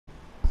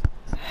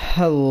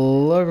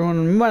Hello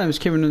everyone, my name is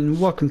Kevin and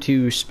welcome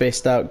to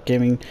Spaced Out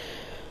Gaming.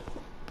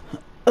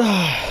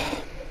 And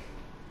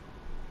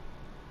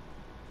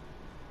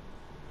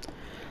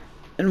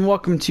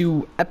welcome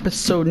to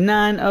episode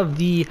 9 of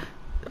the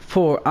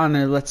For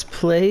Honor Let's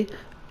Play.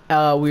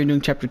 We're doing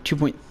chapter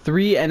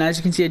 2.3, and as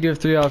you can see I do have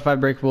 3 out of 5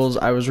 breakables.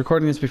 I was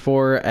recording this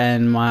before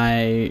and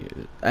the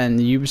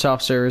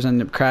Ubisoft servers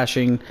ended up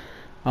crashing,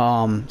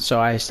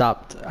 so I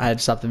had to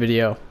stop the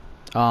video.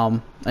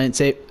 I didn't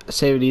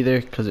save it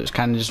either because it was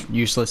kind of just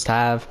useless to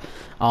have.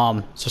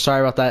 So sorry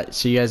about that.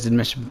 So you guys did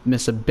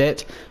miss a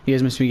bit. You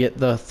guys missed me get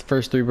the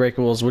first 3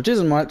 breakables, which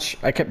isn't much.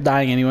 I kept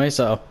dying anyway,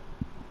 so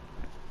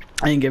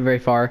I didn't get very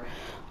far.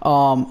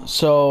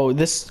 So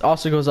this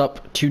also goes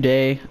up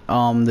today,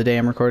 the day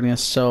I'm recording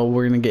this, so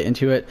we're gonna get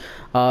into it.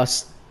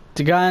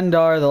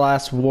 Stigandar, the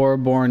last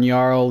Warborn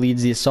Jarl,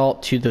 leads the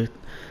assault to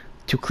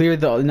clear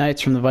the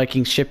knights from the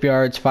Viking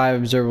shipyards.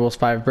 5 observables,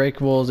 5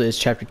 breakables is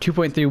chapter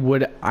 2.3,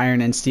 wood,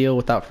 iron, and steel.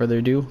 Without further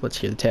ado, let's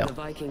hear the tale. The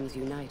Vikings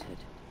united,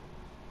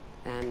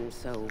 and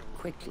so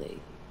quickly.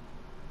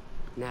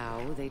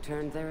 Now they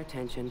turned their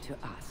attention to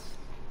us.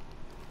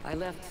 I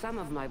left some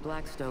of my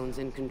Blackstones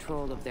in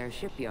control of their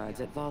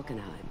shipyards at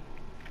Valkenheim.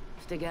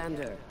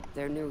 Stigandar,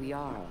 their new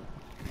Jarl,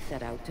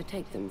 set out to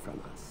take them from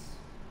us.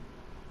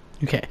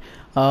 Okay,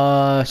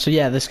 so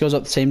yeah, this goes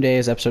up the same day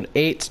as episode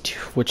 8,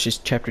 which is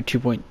chapter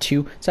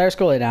 2.2. Cyrus,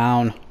 go lay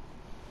down.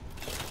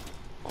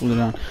 Cool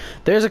down.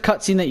 There's a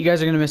cutscene that you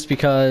guys are gonna miss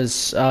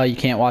because you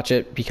can't watch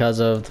it because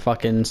of the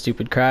fucking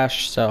stupid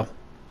crash, so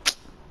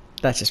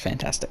that's just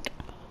fantastic.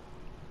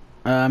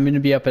 I'm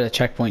gonna be up at a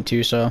checkpoint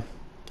too, so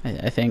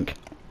I think.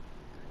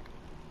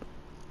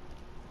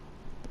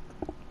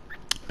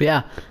 But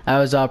yeah, I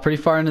was pretty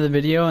far into the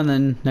video, and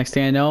then next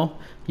thing I know,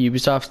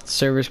 Ubisoft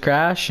servers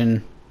crash,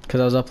 and because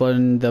I was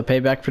uploading the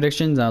payback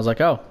predictions, and I was like,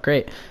 oh,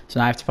 great.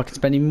 So now I have to fucking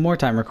spend even more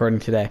time recording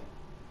today.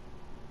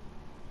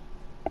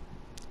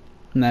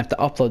 And I have to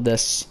upload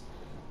this.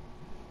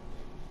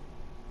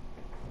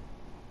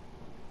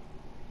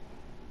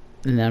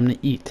 And then I'm gonna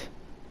eat.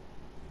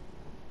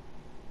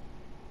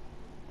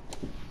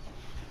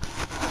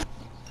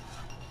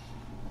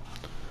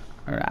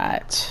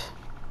 Alright.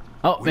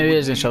 Oh, maybe it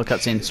is gonna show the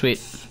cutscene. Sweet.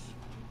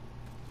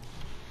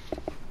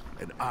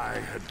 And I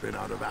had been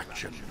out of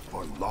action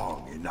for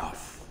long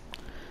enough.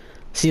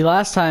 See,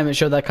 last time it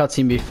showed that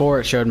cutscene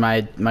before it showed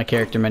my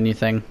character menu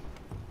thing.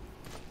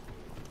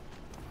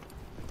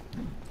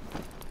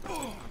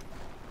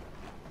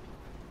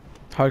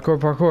 Hardcore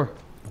parkour.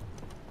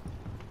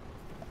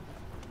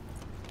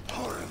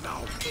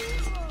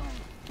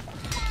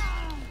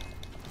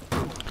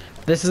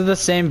 This is the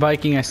same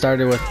Viking I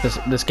started with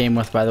this game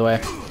with, by the way.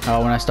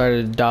 When I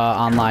started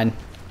online.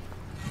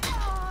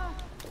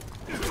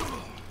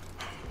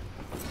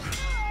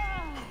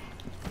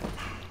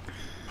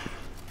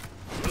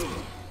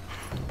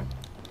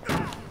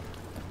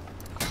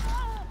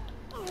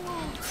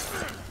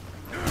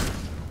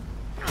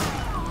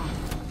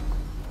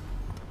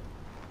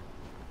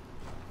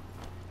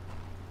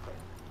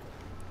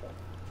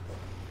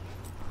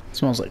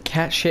 Smells like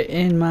cat shit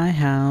in my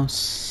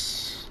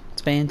house.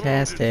 It's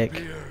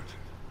fantastic.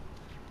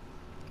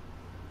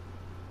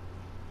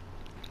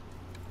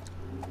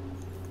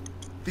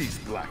 These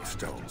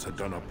Blackstones have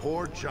done a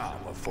poor job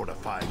of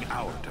fortifying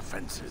our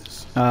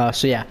defenses.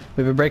 So yeah,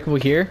 we have a breakable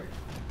here.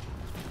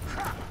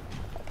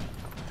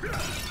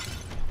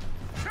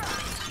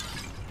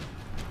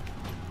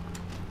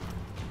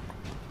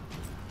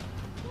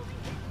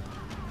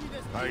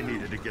 I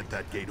needed to get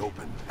that gate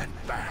open, and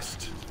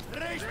fast.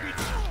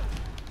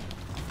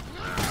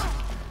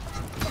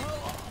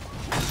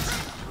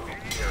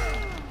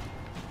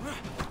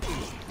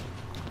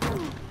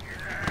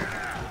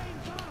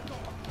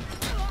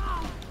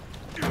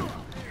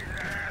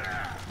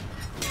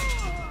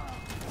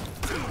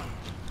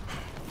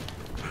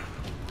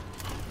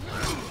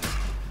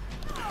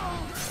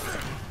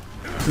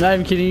 I'm not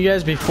even kidding you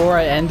guys, before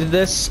I ended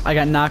this, I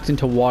got knocked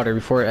into water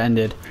before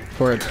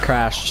it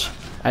crashed.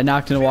 I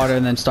knocked into water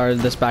and then started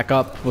this back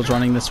up, was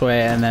running this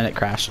way, and then it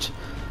crashed.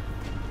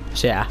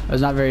 So yeah, I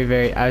was not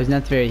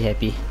very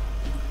happy.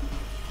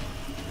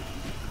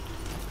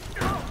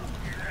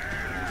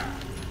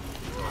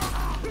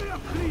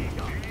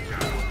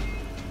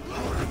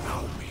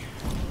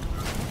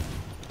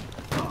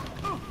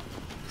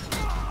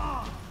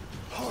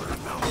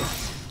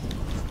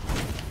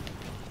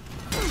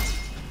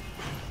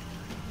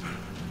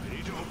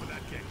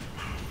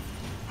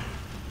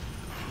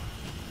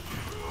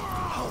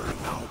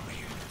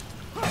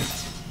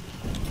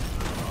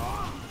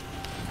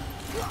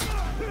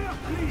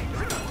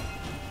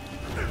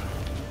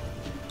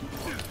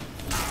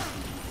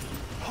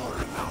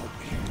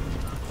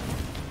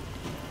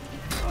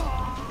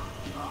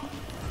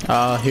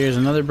 Here's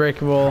another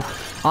breakable.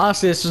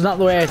 Honestly, this was not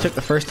the way I took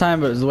the first time,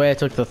 but it was the way I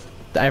took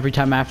every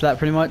time after that,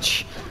 pretty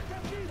much.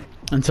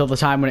 Until the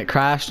time when it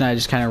crashed, and I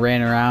just kind of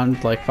ran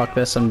around like, fuck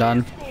this, I'm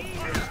done.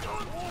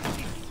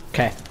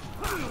 Okay.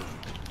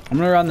 I'm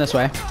gonna run this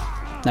way.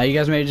 Now, you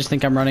guys may just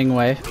think I'm running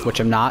away, which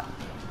I'm not.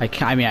 I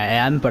mean, I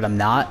am, but I'm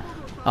not.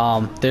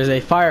 There's a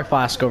fire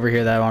flask over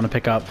here that I want to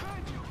pick up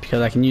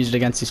because I can use it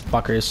against these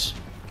fuckers.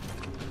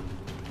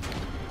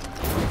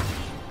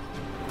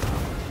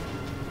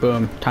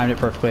 Boom, timed it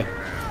perfectly.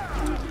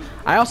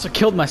 I also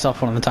killed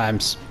myself one of the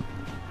times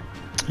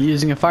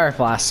using a fire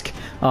flask.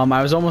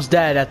 I was almost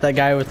dead at that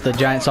guy with the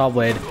giant saw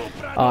blade.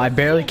 I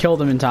barely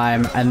killed him in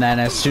time, and then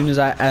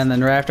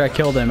right after I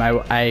killed him,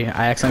 I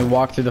accidentally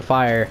walked through the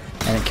fire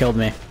and it killed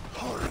me.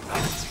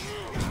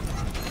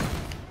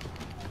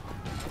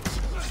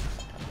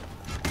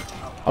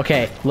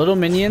 Okay, little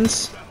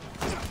minions.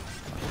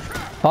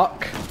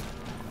 Fuck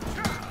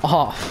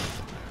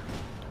off.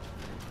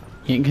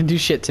 You ain't gonna do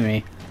shit to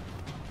me.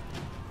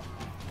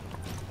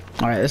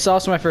 Alright, this is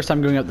also my first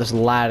time going up this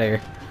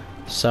ladder.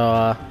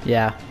 So,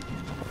 yeah.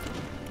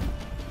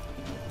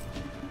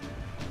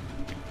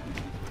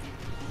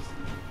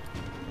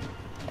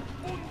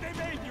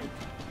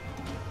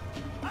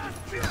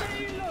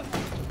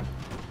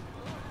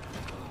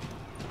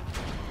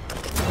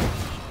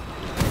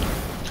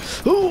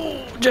 Ooh,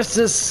 just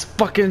as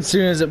fucking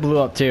soon as it blew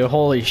up too.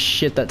 Holy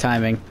shit, that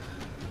timing.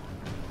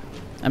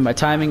 And by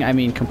timing, I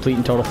mean complete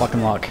and total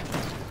fucking luck.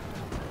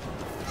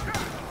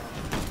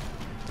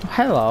 Oh,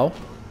 hello.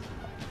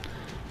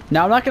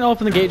 Now, I'm not going to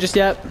open the gate just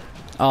yet.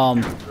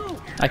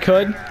 I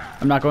could.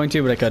 I'm not going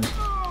to, but I could.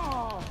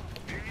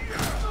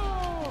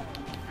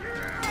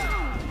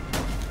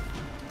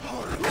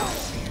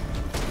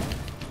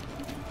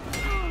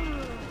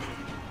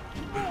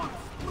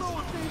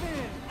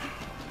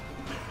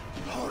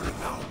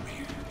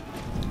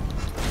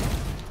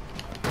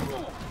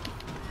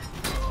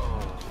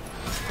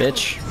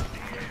 Bitch.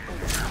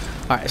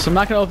 Alright, so I'm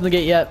not going to open the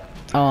gate yet.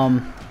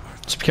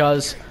 Just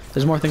because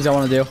there's more things I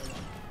want to do.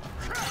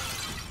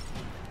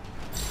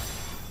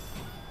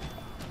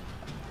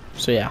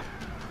 So yeah.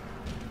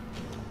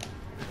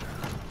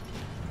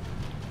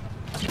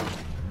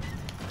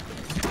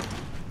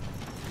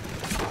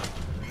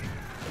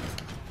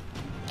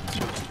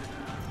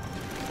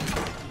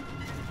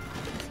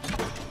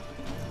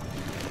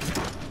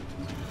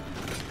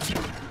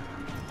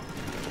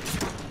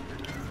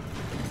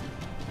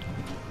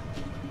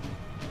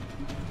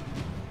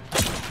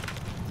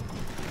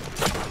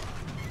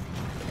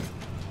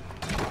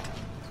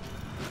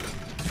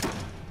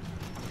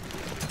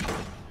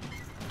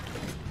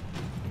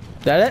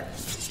 Is that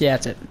it? Yeah,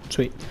 that's it.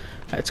 Sweet.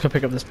 Alright, let's go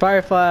pick up this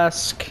fire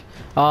flask.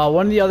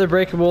 One of the other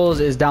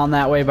breakables is down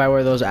that way by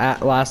where those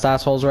last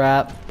assholes were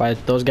at. By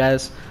those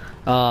guys.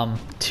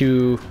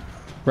 To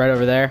right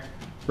over there.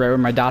 Right where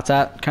my dot's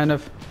at, kind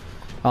of.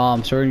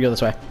 So we're gonna go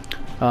this way.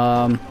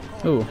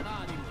 Ooh.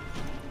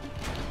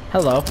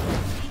 Hello.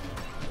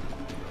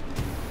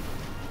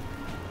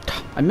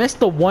 I missed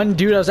the one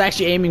dude I was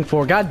actually aiming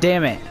for. God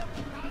damn it.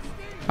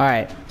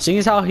 Alright. Seeing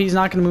as how he's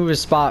not gonna move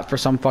his spot for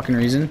some fucking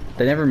reason.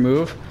 They never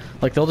move.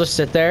 Like, they'll just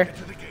sit there.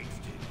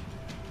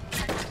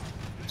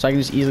 So I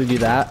can just easily do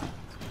that.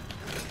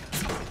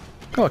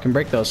 Oh, I can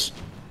break those.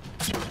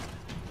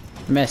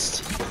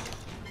 Missed.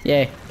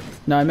 Yay.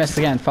 No, I missed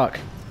again.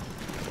 Fuck.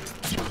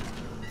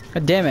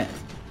 God damn it.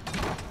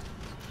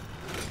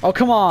 Oh,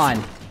 come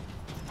on.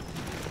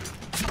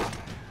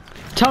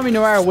 Tell me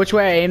no matter which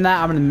way I aim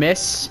that, I'm gonna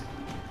miss.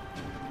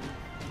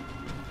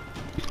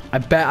 I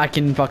bet I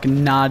can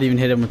fucking not even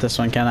hit him with this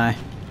one, can I?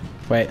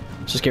 Wait.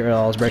 Let's just get rid of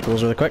all those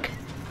breakables really quick.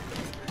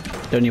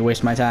 Don't need to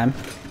waste my time.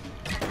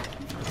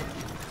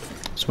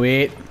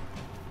 Sweet.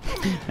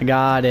 I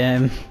got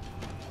him.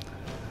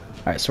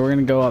 Alright, so we're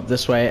gonna go up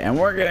this way and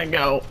we're gonna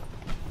go.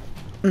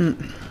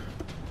 And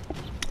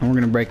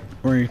we're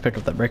gonna pick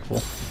up that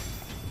breakable.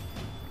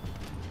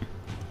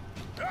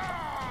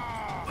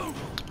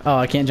 Oh,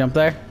 I can't jump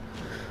there?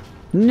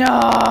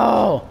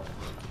 No!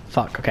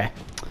 Fuck, okay.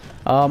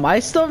 I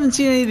still haven't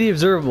seen any of the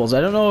observables.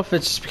 I don't know if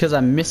it's just because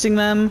I'm missing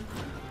them.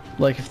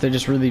 Like, if they're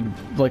just really,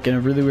 like, in a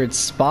really weird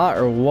spot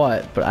or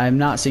what. But I'm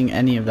not seeing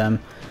any of them.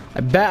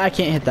 I bet I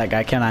can't hit that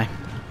guy, can I?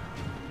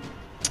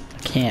 I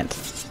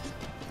can't.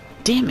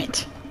 Damn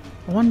it.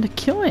 I wanted to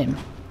kill him.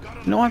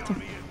 No, I have to...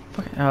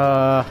 Fucking,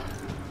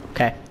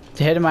 okay.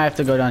 To hit him, I have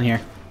to go down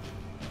here.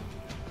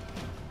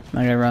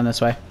 I'm gonna run this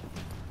way.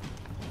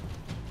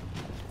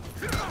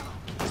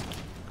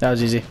 That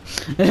was easy.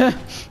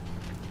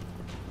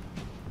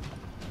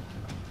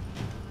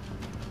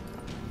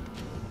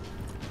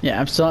 Yeah,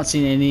 I'm still not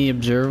seeing any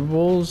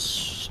observables,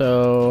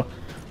 so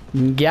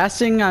I'm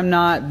guessing I'm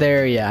not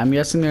there yet. I'm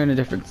guessing they're in a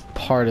different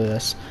part of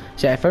this.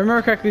 So yeah, if I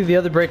remember correctly, the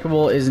other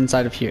breakable is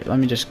inside of here. Let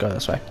me just go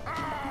this way.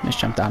 Let's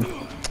jump down.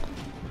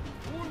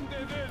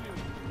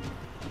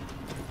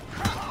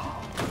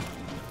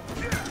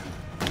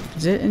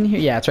 Is it in here?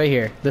 Yeah, it's right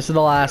here. This is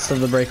the last of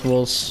the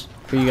breakables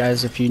for you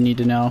guys if you need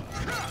to know.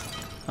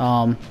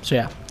 So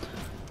yeah.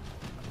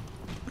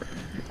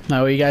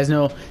 Now you guys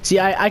know. See,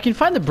 I can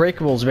find the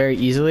breakables very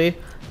easily.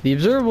 The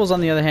observables,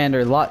 on the other hand, are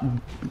a lot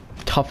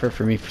tougher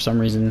for me for some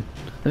reason.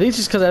 I think it's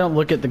just because I don't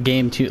look at the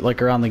game too,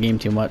 like around the game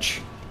too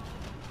much.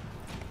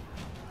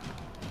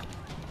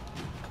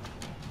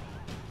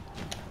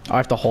 Oh, I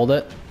have to hold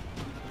it.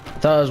 I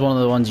thought it was one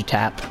of the ones you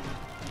tap.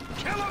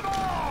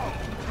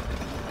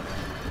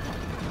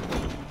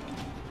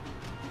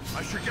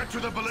 I should get to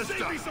the ballista.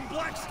 Save me some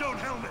Blackstone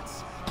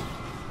helmets.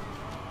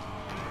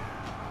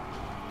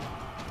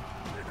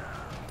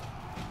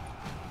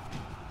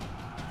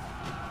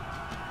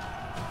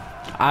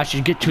 I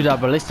should get to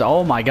that ballista.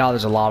 Oh my god,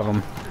 there's a lot of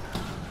them.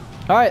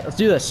 Alright, let's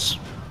do this.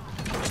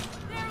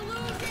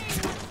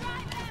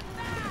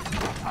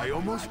 I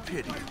almost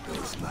pitied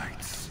those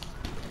knights.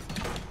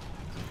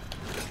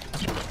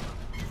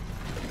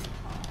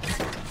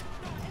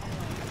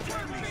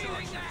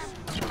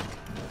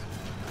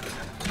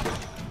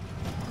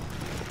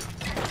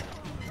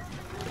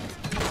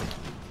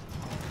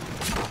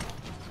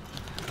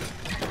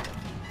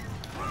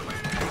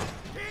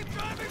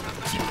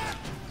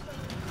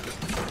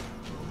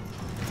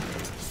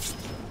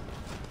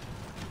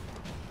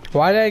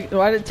 Why did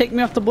it take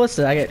me off the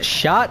ballista? Did I get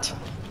shot?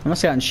 I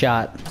must have gotten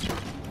shot. Place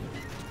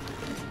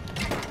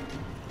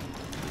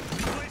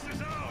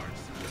is ours.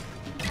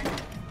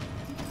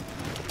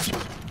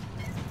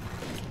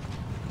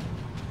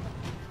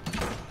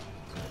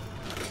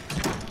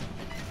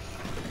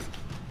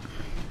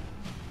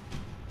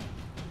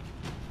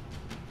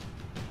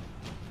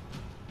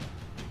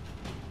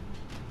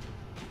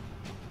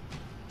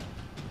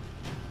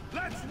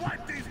 Let's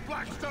wipe these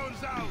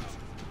Blackstones out!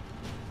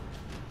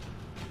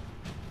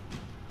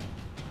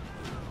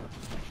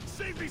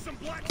 Save me some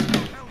Blackstone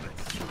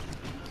helmets.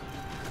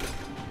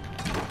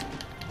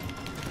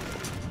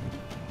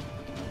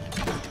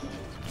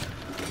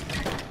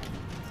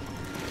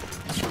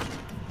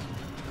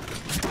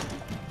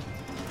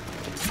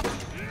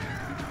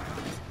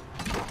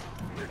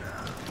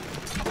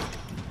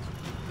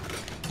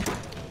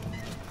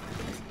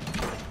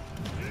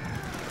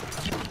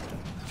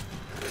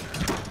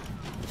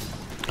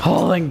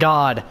 Oh, thank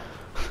God.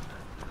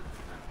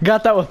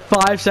 Got that with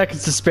 5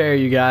 seconds to spare,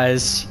 you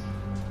guys.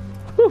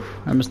 Whew,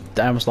 I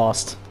almost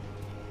lost.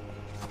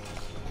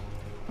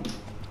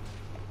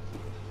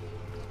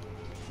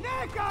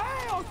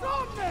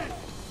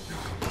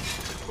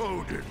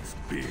 Odin's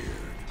beard.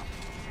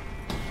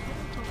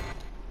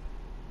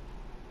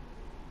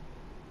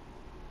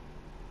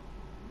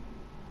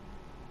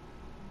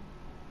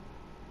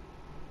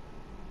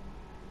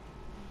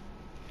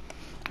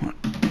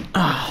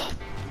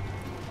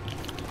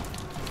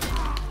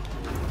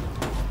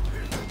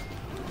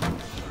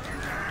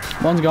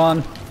 One's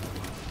gone.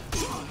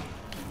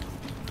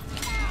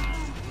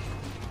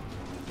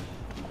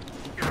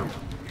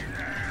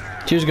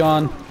 Two's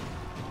gone.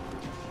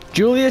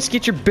 Julius,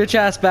 get your bitch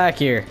ass back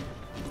here.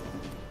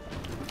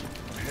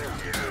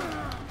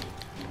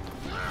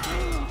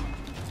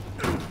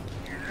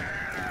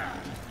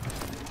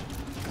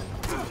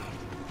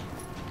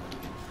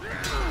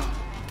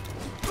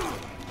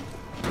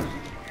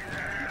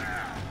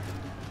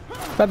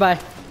 Bye-bye.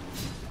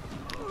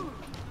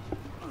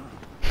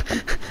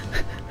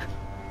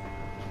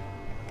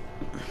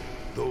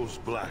 Those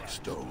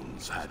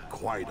Blackstones had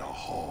quite a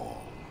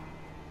haul.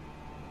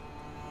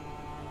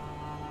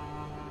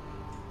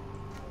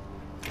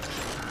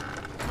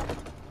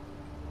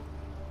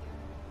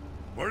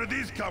 Where did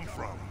these come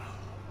from?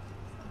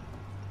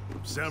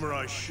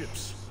 Samurai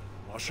ships,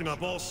 washing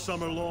up all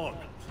summer long,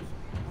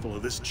 full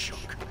of this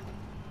junk.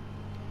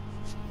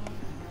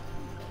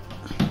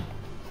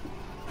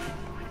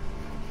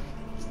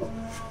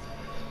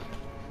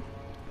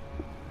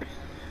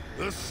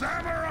 The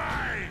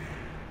samurai!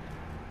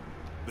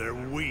 They're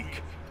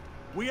weak.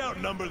 We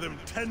outnumber them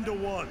 10 to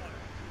 1.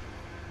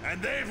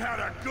 And they've had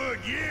a good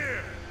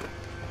year!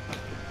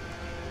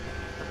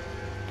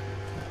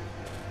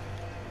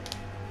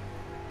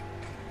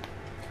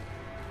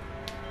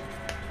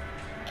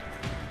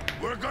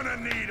 We're gonna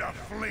need a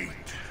fleet.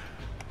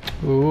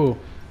 Ooh.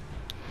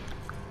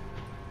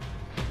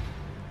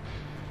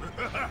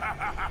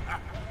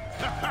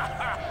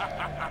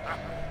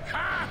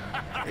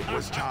 It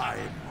was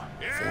time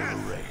for a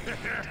raid.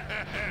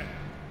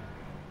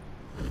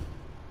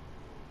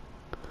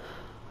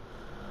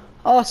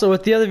 Also,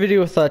 with the other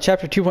video with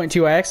chapter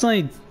 2.2, I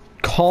accidentally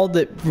called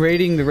it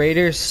Raiding the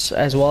Raiders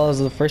as well as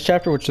the first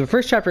chapter, which the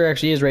first chapter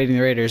actually is Raiding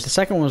the Raiders. The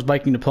second one was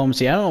Viking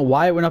Diplomacy. I don't know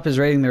why it went up as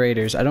Raiding the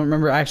Raiders. I don't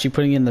remember actually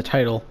putting in the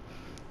title.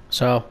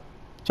 So,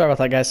 sorry about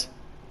that, guys.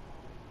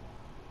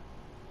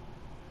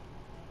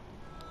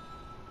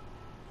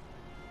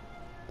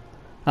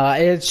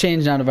 It's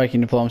changed now to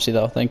Viking Diplomacy,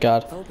 though, thank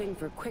God. Hoping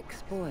for quick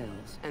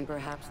spoils and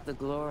perhaps the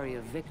glory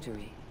of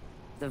victory,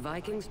 the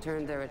Vikings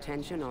turned their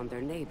attention on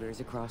their neighbors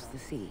across the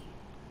sea.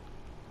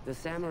 The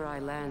samurai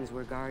lands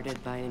were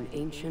guarded by an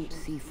ancient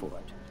sea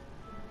fort,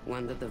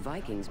 one that the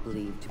Vikings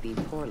believed to be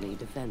poorly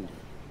defended.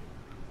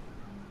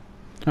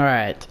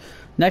 Alright,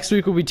 next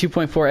week will be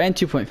 2.4 and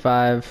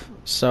 2.5,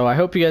 so I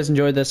hope you guys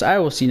enjoyed this. I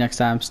will see you next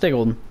time. Stay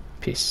golden.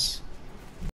 Peace.